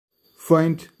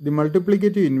Find the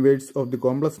multiplicative inverse of the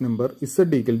complex number z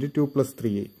equal to 2 plus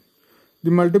 3a.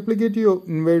 The multiplicative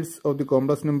inverse of the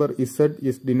complex number z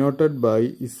is denoted by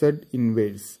z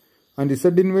inverse, and z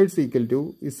inverse equal to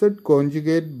z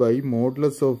conjugate by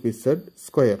modulus of z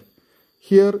square.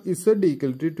 Here z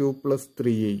equal to 2 plus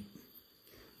 3a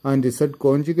and z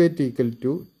conjugate equal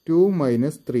to 2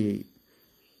 minus 3a.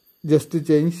 Just to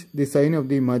change the sign of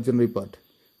the imaginary part.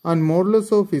 And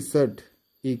modulus of z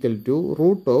equal to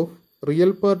root of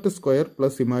real part square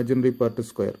plus imaginary part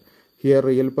square. Here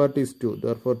real part is 2,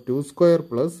 therefore 2 square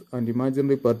plus and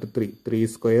imaginary part 3. 3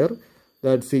 square,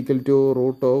 that's equal to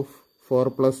root of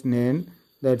 4 plus 9,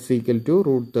 that's equal to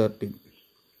root 13.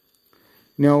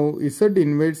 Now z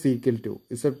inverse equal to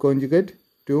z conjugate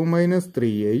 2 minus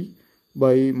 3a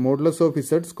by modulus of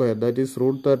z square, that is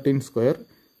root 13 square,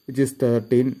 which is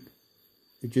 13,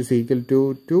 which is equal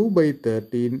to 2 by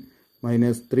 13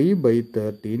 minus 3 by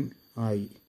 13 I.